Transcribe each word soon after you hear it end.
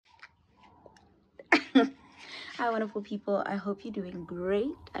Hi, wonderful people. I hope you're doing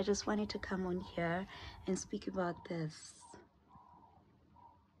great. I just wanted to come on here and speak about this.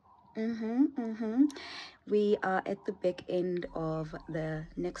 We are at the back end of the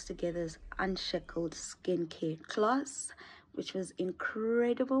Next Together's Unshackled Skincare class, which was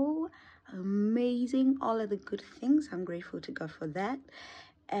incredible, amazing, all of the good things. I'm grateful to God for that.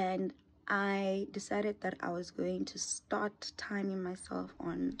 And I decided that I was going to start timing myself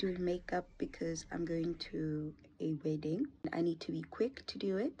on doing makeup because I'm going to a wedding. I need to be quick to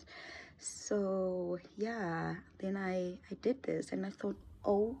do it. So yeah, then I did this and I thought,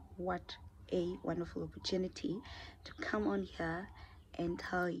 oh, what a wonderful opportunity to come on here and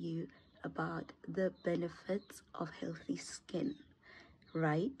tell you about the benefits of healthy skin,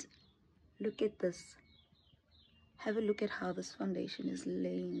 right? Look at this. Have a look at how this foundation is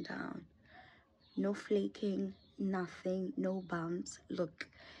laying down. No flaking, nothing, no bumps. Look,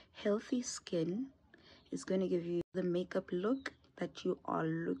 healthy skin is going to give you the makeup look that you are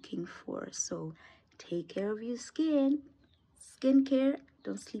looking for. So take care of your skin. Skincare,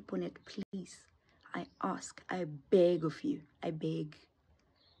 don't sleep on it, please. I ask, I beg of you, I beg.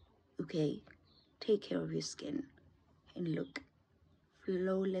 Okay, take care of your skin and look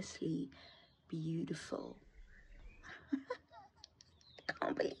flawlessly beautiful. I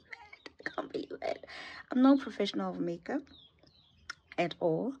can't believe it. I can't believe it. I'm no professional of makeup at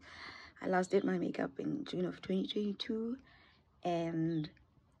all. I last did my makeup in June of 2022 and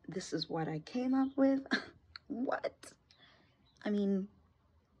this is what I came up with. What? I mean,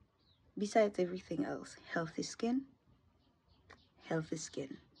 besides everything else, healthy skin, healthy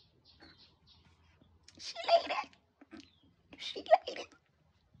skin. She laid it. She laid it.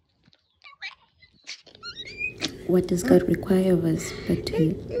 What does God require of us but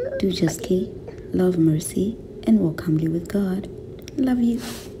to do justly, love mercy, and walk humbly with God? Love you.